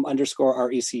geom_RECT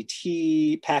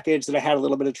package that I had a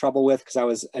little bit of trouble with, because I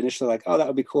was initially like, oh, that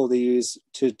would be cool to use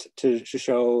to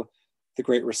show the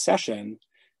Great Recession.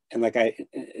 And like,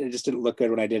 it just didn't look good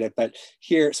when I did it. But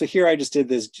here I just did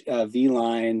this V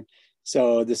line.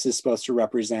 So this is supposed to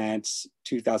represent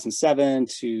 2007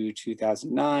 to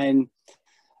 2009.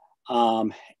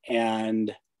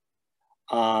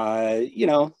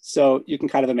 So you can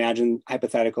kind of imagine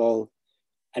hypothetical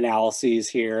analyses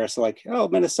here. So like, oh,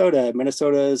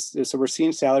 Minnesota's, so we're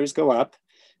seeing salaries go up.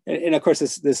 And of course,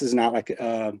 this is not like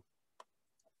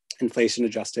inflation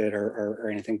adjusted or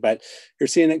anything, but you're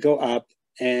seeing it go up,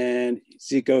 and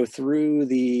so you go through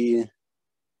the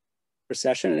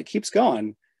recession and it keeps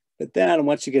going. But then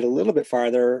once you get a little bit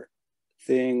farther,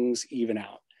 things even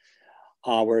out.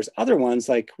 Whereas other ones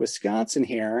like Wisconsin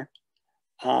here,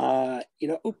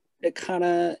 it kind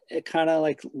of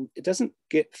like, it doesn't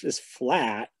get as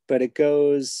flat, but it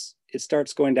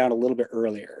starts going down a little bit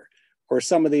earlier. Or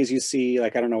some of these you see,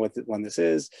 like, I don't know what one this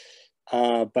is,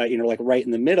 but like right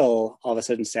in the middle, all of a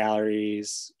sudden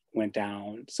salaries went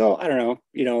down. So I don't know,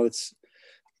 it's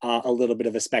a little bit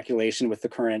of a speculation with the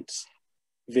current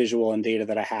visual and data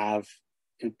that I have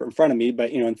in front of me, but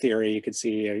in theory you could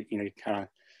see,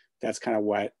 that's kind of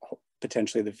what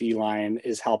potentially the V line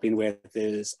is helping with,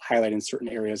 is highlighting certain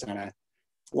areas on a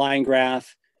line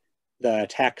graph. The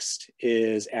text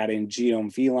is adding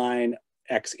geom V line,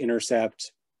 X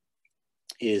intercept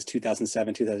is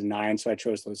 2007, 2009. So I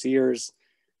chose those years,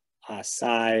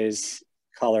 size,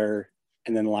 color,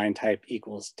 and then line type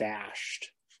equals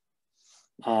dashed.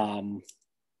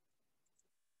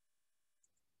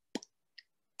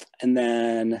 And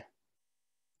then I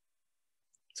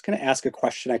was going to ask a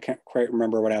question. I can't quite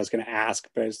remember what I was going to ask,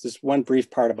 but it's this one brief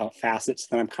part about facets,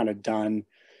 then I'm kind of done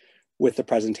with the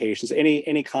presentations.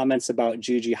 Any comments about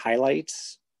GG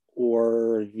highlights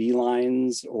or V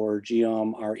lines or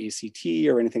geom RECT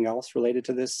or anything else related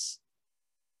to this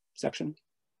section?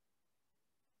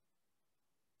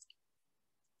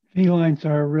 V lines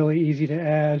are really easy to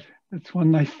add. That's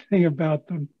one nice thing about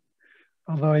them.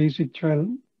 Although I usually try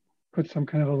to put some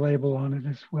kind of a label on it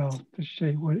as well to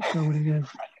show what it is.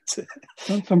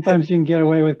 Sometimes you can get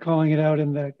away with calling it out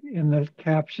in the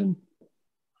caption.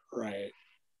 Right.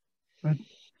 But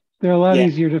they're a lot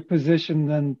easier to position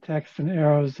than text and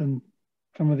arrows and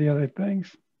some of the other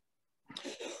things.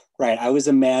 Right. I was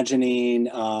imagining,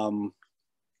 I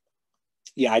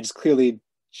just clearly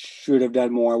should have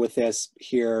done more with this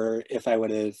here if I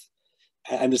would have.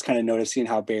 I'm just kind of noticing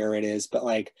how bare it is, but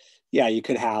like, you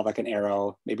could have like an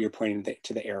arrow, maybe you're pointing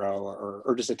to the arrow,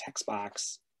 or just a text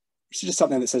box. It's just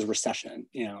something that says recession,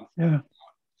 Yeah.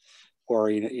 Or,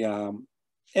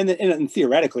 and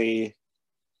theoretically,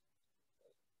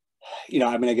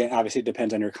 I mean, again, obviously it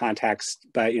depends on your context,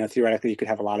 but, theoretically you could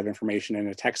have a lot of information in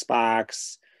a text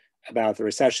box about the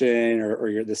recession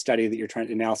or the study that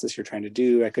analysis you're trying to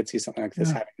do. I could see something like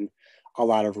this having a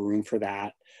lot of room for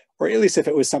that. Or at least if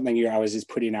it was something I was just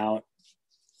putting out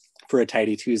for a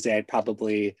Tidy Tuesday, I'd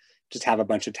probably just have a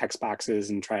bunch of text boxes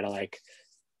and try to like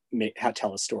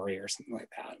tell a story or something like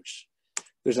that, which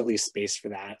there's at least space for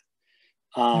that.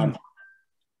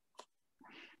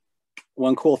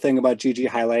 One cool thing about GG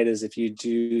Highlight is if you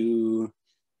do,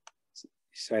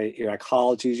 I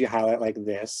call GG Highlight like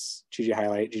this, GG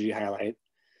Highlight,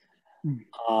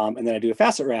 and then I do a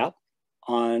facet wrap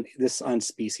on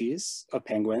species of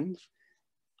penguin,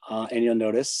 and you'll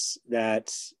notice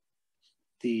that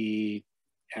the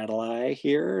Hadley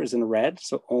here is in red,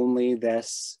 so only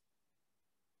this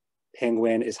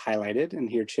penguin is highlighted, and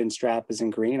here chin strap is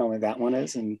in green, only that one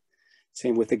is, and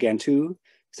same with the Gentoo.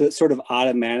 So it sort of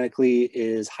automatically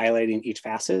is highlighting each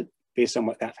facet based on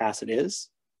what that facet is,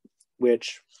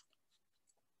 which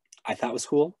I thought was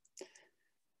cool.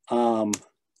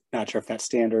 Not sure if that's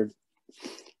standard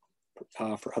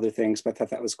for other things, but I thought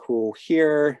that was cool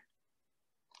here.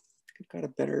 I've got a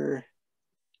better,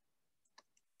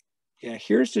 yeah,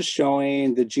 here's just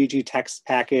showing the GG text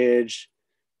package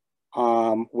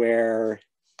where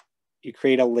you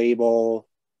create a label.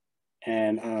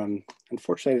 And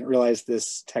unfortunately, I didn't realize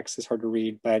this text is hard to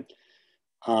read, but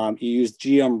you use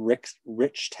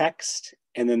rich text,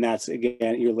 and then that's,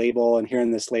 again, your label. And here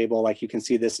in this label, like you can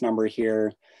see this number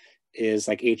here is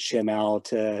like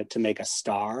HTML to make a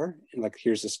star. And like,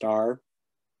 here's a star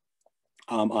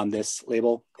on this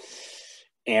label.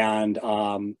 And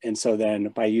so then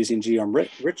by using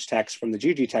rich text from the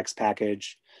GG text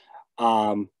package,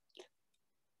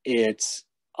 it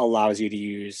allows you to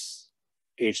use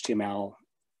HTML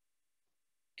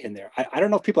in there. I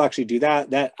don't know if people actually do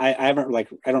that. I haven't, like,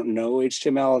 I don't know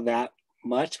HTML that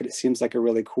much, but it seems like a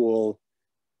really cool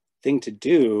thing to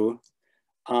do.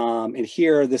 And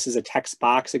here, this is a text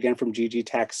box, again, from GG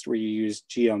text, where you use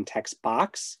text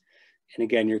box. And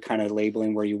again, you're kind of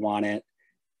labeling where you want it.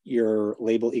 Your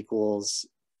label equals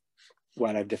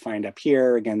what I've defined up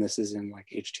here. Again, this is in like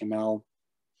HTML.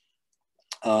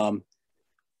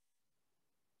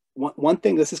 One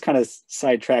thing, this is kind of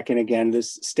sidetracking again,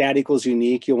 this stat equals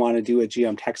unique, you'll want to do a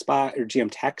text box or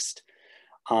text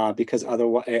because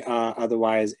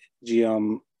otherwise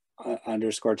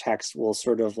underscore text will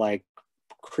sort of like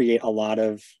create a lot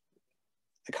of,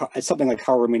 it's something like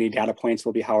however many data points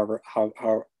will be how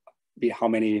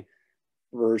many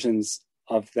versions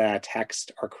of that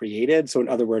text are created. So in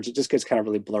other words, it just gets kind of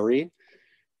really blurry.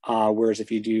 Whereas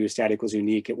if you do stat equals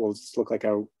unique, it will just look like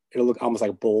it'll look almost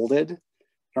like bolded.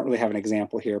 I don't really have an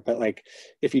example here, but like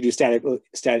if you do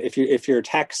if your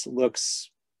text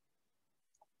looks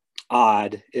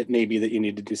odd, it may be that you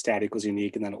need to do stat equals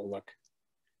unique, and then it will look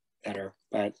better.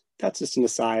 But that's just an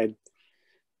aside.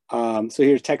 So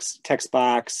here's text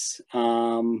box,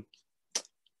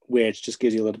 which just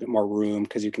gives you a little bit more room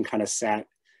because you can kind of set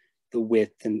the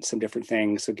width and some different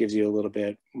things. So it gives you a little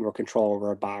bit more control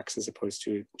over a box as opposed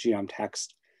to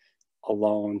text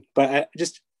alone. But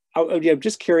I'm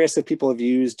just curious if people have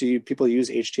used, do people use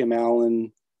HTML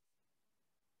and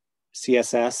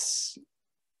CSS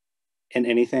in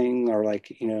anything, or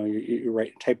like, you know, you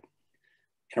write type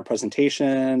in a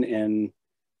presentation in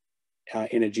a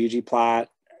ggplot?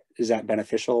 Is that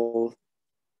beneficial?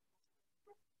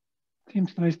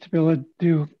 Seems nice to be able to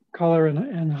do color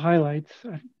and highlights.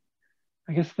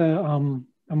 I guess the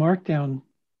markdown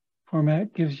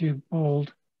format gives you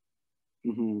bold.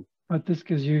 Mm-hmm. But this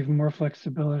gives you even more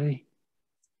flexibility.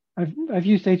 I've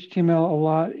used HTML a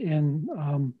lot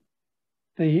in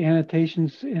the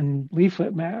annotations in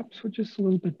leaflet maps, which is a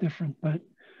little bit different, but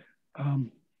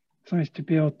it's nice to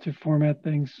be able to format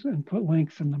things and put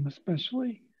links in them,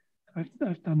 especially. I've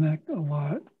done that a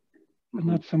lot, but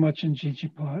not so much in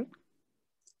ggplot.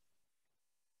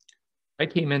 I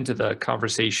came into the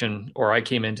conversation, or I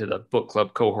came into the book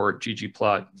club cohort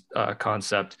ggplot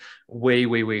concept way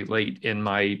late in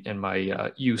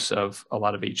my use of a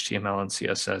lot of HTML and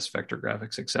CSS, vector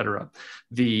graphics, etc.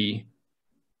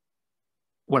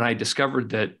 When I discovered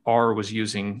that R was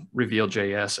using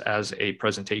Reveal.js as a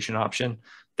presentation option,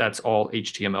 that's all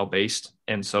HTML based.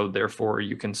 And so therefore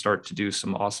you can start to do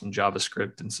some awesome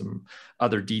JavaScript and some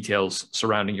other details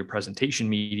surrounding your presentation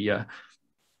media.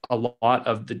 A lot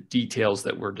of the details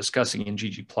that we're discussing in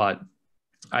ggplot,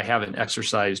 I haven't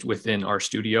exercised within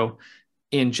RStudio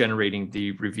in generating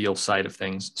the reveal side of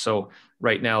things. So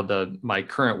right now, my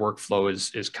current workflow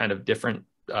is kind of different.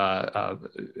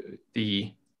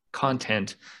 The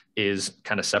content is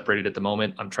kind of separated at the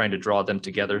moment. I'm trying to draw them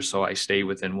together so I stay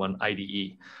within one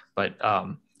IDE. But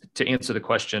to answer the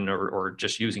question, or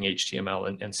just using HTML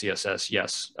and CSS,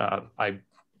 yes, I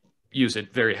use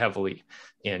it very heavily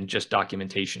in just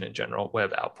documentation in general,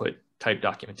 web output type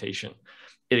documentation.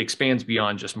 It expands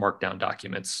beyond just markdown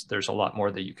documents. There's a lot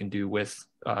more that you can do with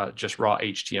just raw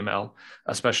HTML,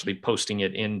 especially posting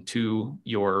it into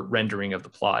your rendering of the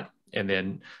plot, and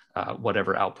then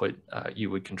whatever output you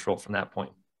would control from that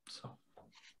point. So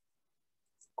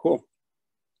cool.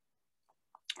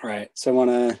 All right, so I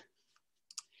want to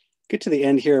get to the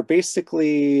end here.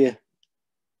 Basically,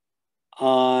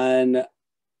 on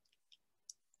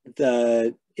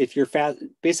if you're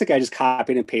basically I just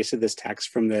copied and pasted this text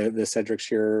from the Cedric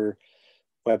Shearer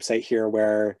website here,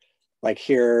 where like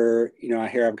here, you know,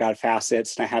 here I've got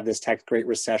facets and I have this text great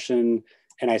recession,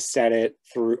 and I set it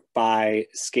through by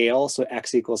scale. So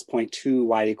x equals 0.2,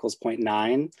 y equals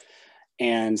 0.9.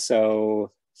 And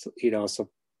so, you know, so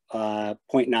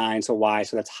 0.9, so Y,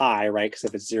 so that's high, right? Because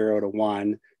if it's 0 to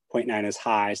 1, 0.9 is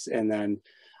high. And then,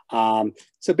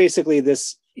 so basically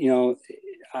this,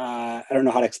 I don't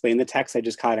know how to explain the text. I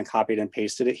just kind of copied and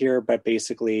pasted it here, but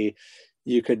basically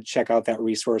you could check out that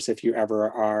resource if you ever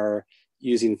are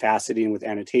using faceting with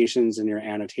annotations and your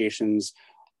annotations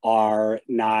are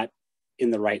not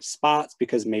in the right spots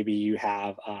because maybe you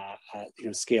have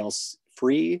scales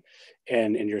free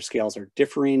and your scales are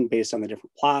differing based on the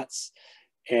different plots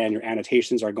and your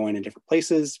annotations are going in different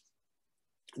places.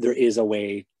 There is a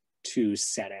way to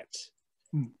set it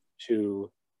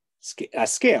to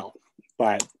scale,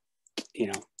 but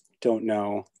don't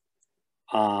know.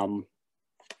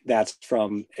 That's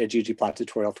from a ggplot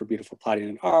tutorial for beautiful plotting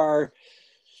in R.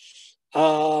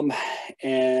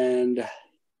 And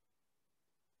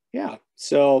yeah,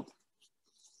 so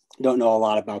don't know a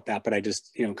lot about that, but I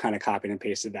just kind of copied and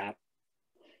pasted that.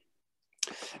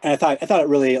 And I thought it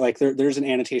really, like, there's an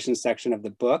annotation section of the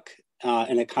book,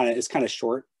 and it's kind of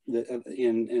short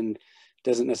and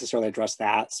doesn't necessarily address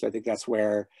that. So I think that's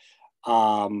where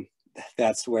that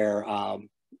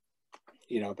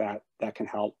can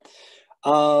help.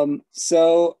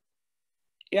 So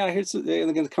yeah, I'm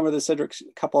going to cover the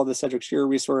couple of the Cedric Shearer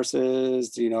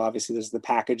resources. Obviously there's the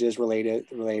packages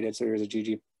related. So there's a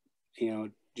GG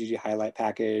highlight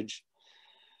package.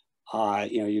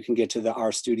 You can get to the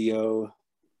RStudio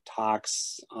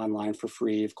talks online for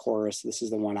free, of course. This is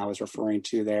the one I was referring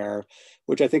to there,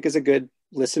 which I think is a good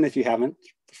listen if you haven't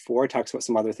before. It talks about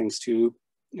some other things too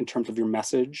in terms of your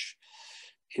message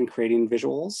in creating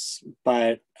visuals.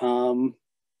 But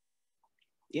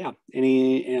yeah,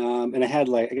 and I had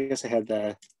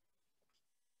redid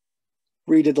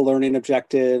the learning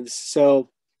objectives. So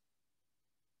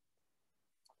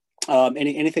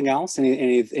anything else?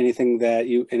 Anything that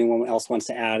anyone else wants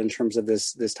to add in terms of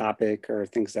this topic, or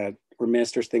things that were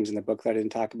missed, or things in the book that I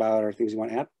didn't talk about, or things you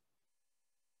want to add?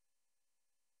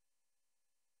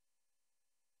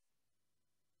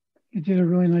 You did a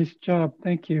really nice job.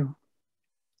 Thank you.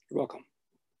 You're welcome.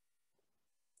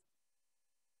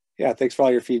 Yeah, thanks for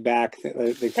all your feedback.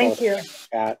 Thank you.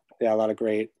 Yeah, a lot of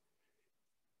great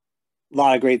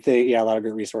things. Yeah, a lot of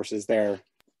great resources there.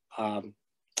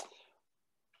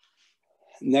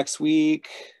 Next week,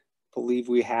 I believe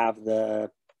we have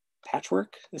the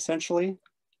patchwork essentially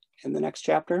in the next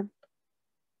chapter.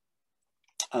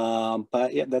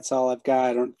 But yeah, that's all I've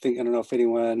got. I don't know if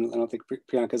anyone, I don't think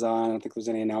Priyanka's on. I don't think there's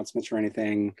any announcements or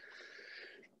anything.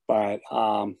 But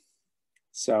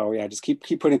so yeah, just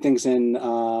keep putting things in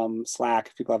Slack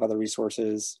if people have other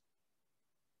resources.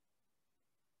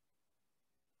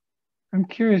 I'm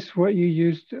curious what you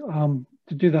used to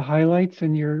do the highlights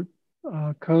in your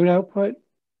code output.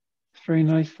 It's very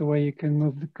nice the way you can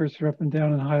move the cursor up and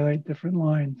down and highlight different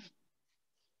lines.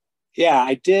 Yeah,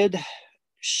 I did.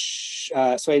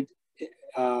 When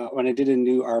I did a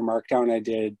new R Markdown, I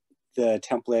did the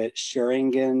template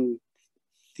Sheringan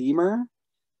themer,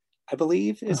 I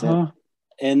believe, is it?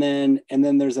 And then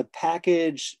there's a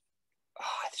package.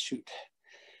 Oh, shoot,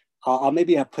 I'll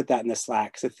maybe put that in the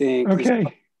Slack, because I think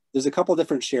there's a couple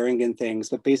different Sheringan things,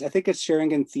 but I think it's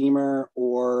Sheringan themer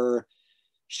or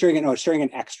Sheringan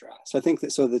extra. So I think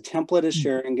that, so the template is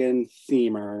Sheringan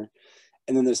themer,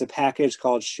 and then there's a package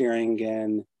called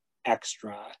Sheringan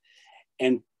extra.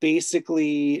 And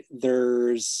basically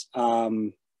there's, I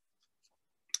don't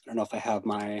know if I have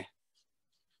my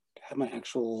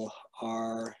actual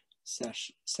R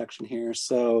section here.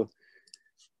 So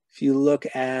if you look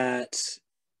at,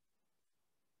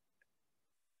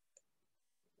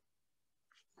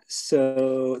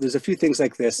 so there's a few things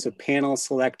like this. So panel,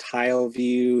 select, tile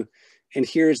view, and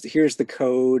here's the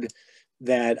code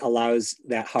that allows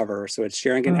that hover. So it's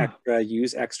Sheringan extra,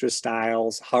 use extra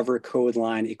styles, hover code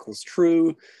line equals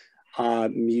true,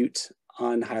 mute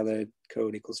unhighlighted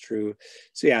code equals true.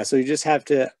 So yeah, so you just have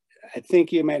to, I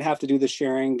think you might have to do the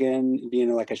Sheringan,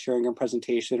 being like a Sheringan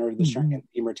presentation or the Sheringan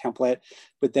themer template.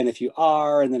 But then if you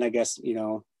are, and then I guess,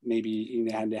 maybe you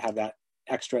had to have that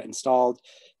extra installed.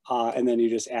 And then you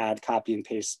just add, copy and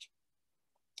paste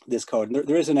this code. And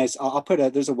there is a nice,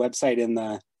 there's a website in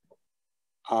the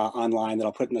online that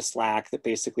I'll put in the Slack that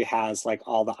basically has like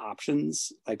all the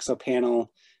options. Like, so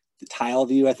panel, the tile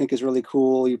view I think is really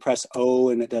cool. You press O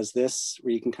and it does this,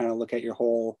 where you can kind of look at your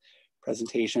whole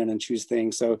presentation and choose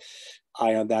things. So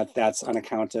I know that's on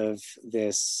account of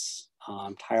this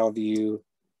tile view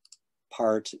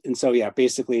part. And so yeah,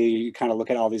 basically you kind of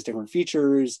look at all these different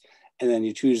features and then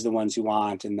you choose the ones you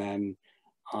want, and then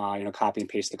copy and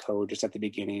paste the code just at the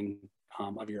beginning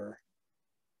of your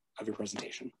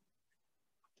presentation.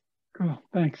 Cool,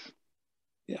 thanks.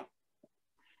 Yeah.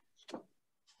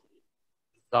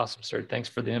 Awesome, sir. Thanks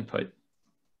for the input.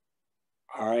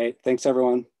 All right. Thanks,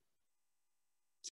 everyone.